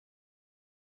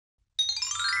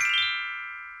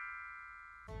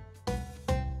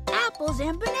apples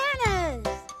and bananas.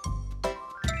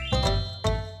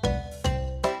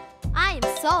 I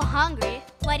am so hungry.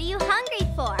 What are you hungry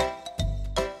for?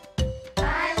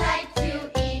 I like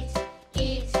to eat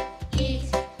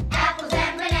apples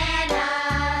and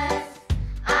bananas.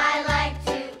 I like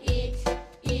to eat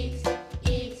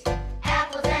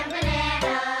apples and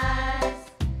bananas.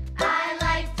 I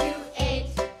like to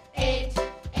eat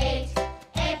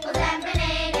apples and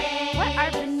bananas. What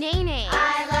are bananas?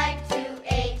 I like to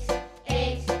eat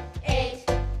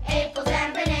apples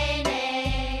and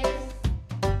bananas.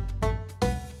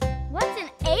 What's an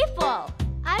apple?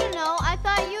 I don't know. I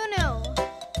thought you knew.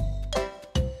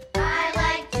 I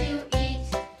like to eat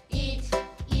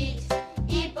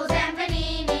apples and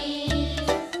bananas.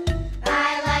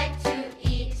 I like to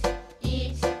eat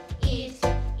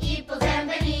apples and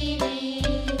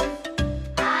bananas.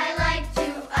 I like to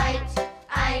eat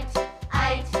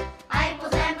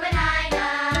apples and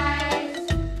bananas.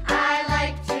 I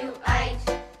like to eat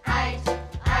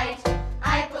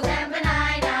apples and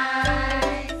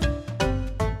bananas.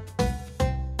 I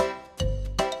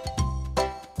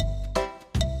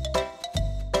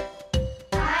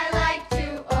like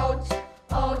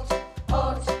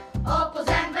to apples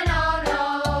and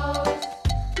bananas.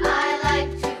 I like to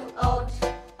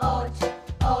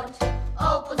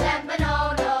apples and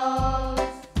bananas.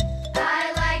 I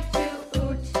like to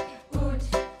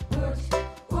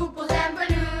apples and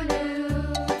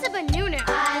bananas. What's a banana?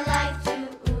 I like to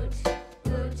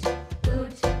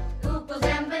apples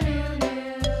and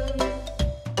bananas.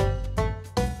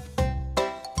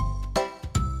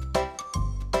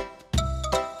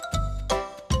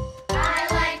 I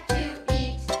like to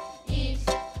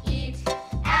eat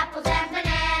apples and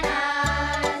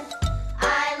bananas.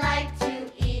 I like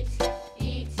to eat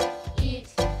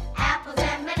apples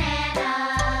and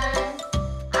bananas.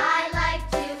 I like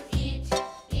to eat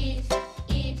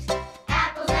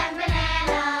apples and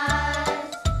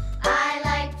bananas. I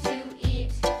like to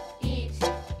eat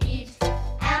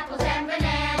apples and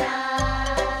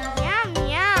bananas. Yum,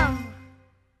 yum.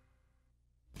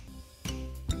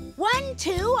 1,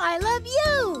 2, I love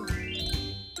you.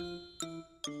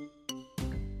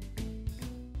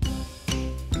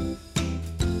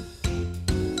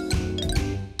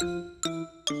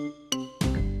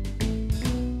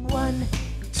 One,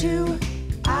 two,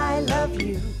 I love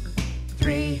you.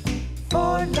 3,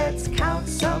 4, let's count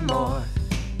some more.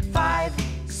 5,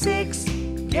 6,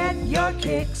 get your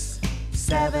kicks.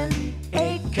 7,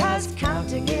 8, 'cause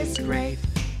counting is great.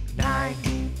 9,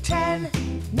 10,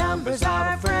 numbers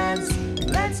are our friends.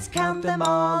 Let's count them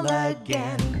all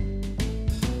again.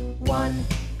 1,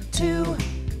 2,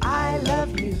 I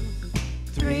love you.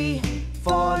 3,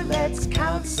 4, let's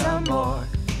count some more.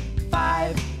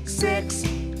 5, 6,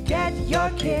 get your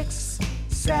kicks.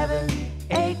 7,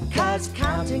 8, 'cause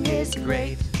counting is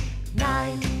great.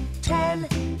 9, 10,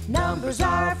 numbers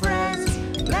are our friends.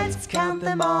 Let's count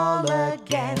them all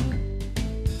again.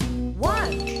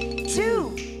 1,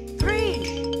 2,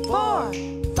 3, 4,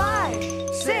 5,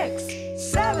 6,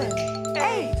 7,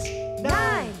 8,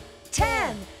 9,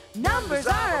 10, numbers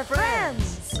are our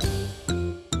friends.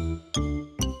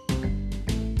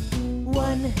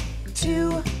 1,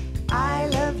 2, I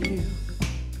love you.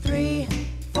 3,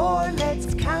 4,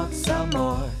 let's count some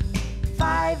more.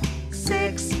 5,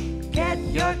 6, get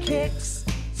your kicks.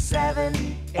 7,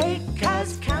 8,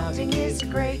 'cause counting is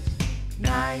great.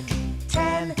 9,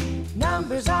 10,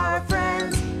 numbers are our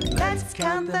friends. Let's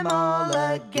count them all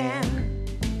again.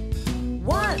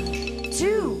 1,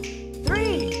 2,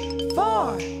 3,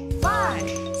 4, 5,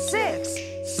 6,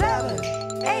 7,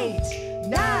 8,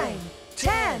 9,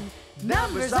 10,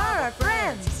 numbers are our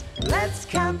friends. Let's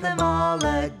count them all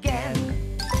again.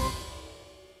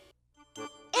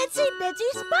 Itsy Bitsy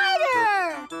Spider!